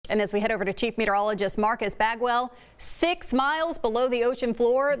And as we head over to Chief Meteorologist Marcus Bagwell, 6 miles below the ocean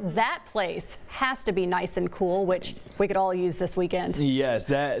floor, that place has to be nice and cool, which we could all use this weekend. Yes,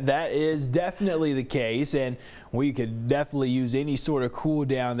 that is definitely the case, and we could definitely use any sort of cool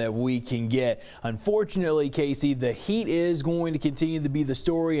down that we can get. Unfortunately, Casey, the heat is going to continue to be the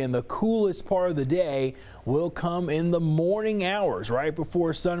story, and the coolest part of the day will come in the morning hours right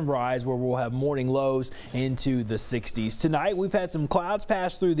before sunrise, where we'll have morning lows into the 60s. Tonight, we've had some clouds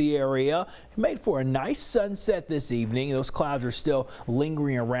pass through the area. It made for a nice sunset this evening. Those clouds are still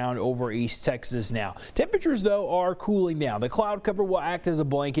lingering around over East Texas now. Temperatures, though, are cooling down. The cloud cover will act as a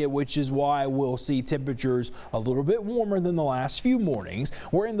blanket, which is why we'll see temperatures a little bit warmer than the last few mornings.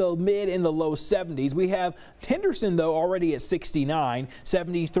 We're in the mid and the low 70s. We have Henderson, though, already at 69,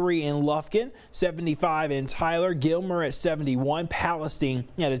 73 in Lufkin, 75 in Tyler, Gilmer at 71, Palestine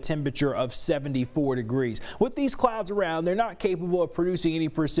at a temperature of 74 degrees. With these clouds around, they're not capable of producing any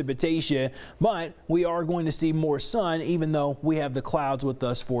precipitation, but we are going to see more sun, even though we have the clouds with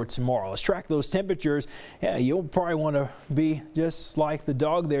us for tomorrow. Let's track those temperatures. Yeah, you'll probably want to be just like the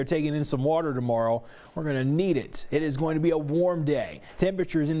dog there, taking in some water tomorrow. We're going to need it. It is going to be a warm day.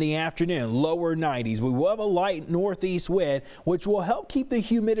 Temperatures in the afternoon, lower 90s. We will have a light northeast wind, which will help keep the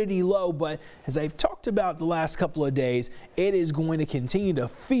humidity low, but as I've talked about the last couple of days, it is going to continue to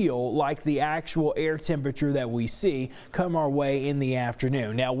feel like the actual air temperature that we see come our way in the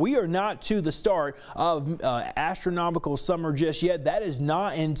afternoon. Now, we are not to the start of astronomical summer just yet. That is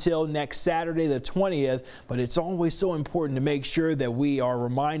not until next Saturday, the 20th, but it's always so important to make sure that we are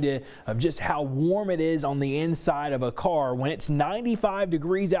reminded of just how warm it is on the inside of a car. When it's 95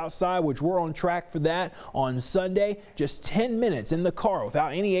 degrees outside, which we're on track for that on Sunday, just 10 minutes in the car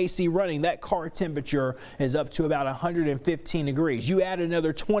without any AC running, that car temperature is up to about 115 degrees. You add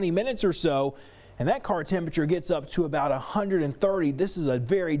another 20 minutes or so, and that car temperature gets up to about 130. This is a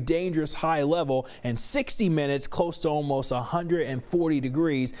very dangerous high level, and 60 minutes close to almost 140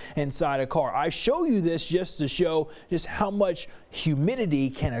 degrees inside a car. I show you this just to show just how much humidity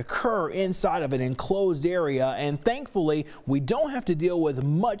can occur inside of an enclosed area, and thankfully we don't have to deal with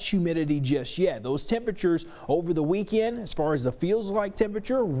much humidity just yet. Those temperatures over the weekend, as far as the feels like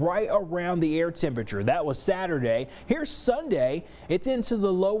temperature, right around the air temperature. That was Saturday. Here's Sunday. It's into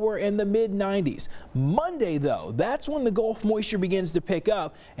the lower and the mid 90s. Monday, though, that's when the Gulf moisture begins to pick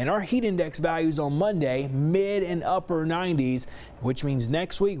up, and our heat index values on Monday, mid and upper 90s, which means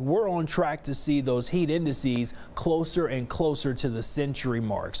next week we're on track to see those heat indices closer and closer to the century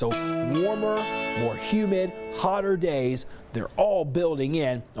mark. So warmer, more humid, hotter days, they're all building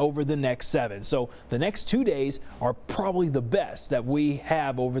in over the next 7. So the next 2 days are probably the best that we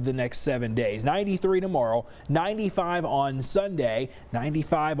have over the next 7 days. 93 tomorrow, 95 on Sunday,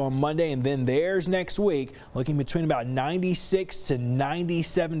 95 on Monday, and then there's next week looking between about 96 to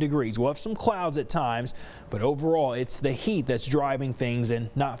 97 degrees. We'll have some clouds at times, but overall it's the heat that's driving things and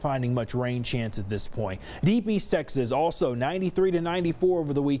not finding much rain chance at this point. Deep East Texas also 93 to 94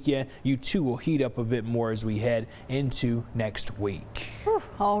 over the weekend. You too will heat up a bit more as we head into next week.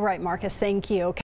 All right, Marcus, thank you.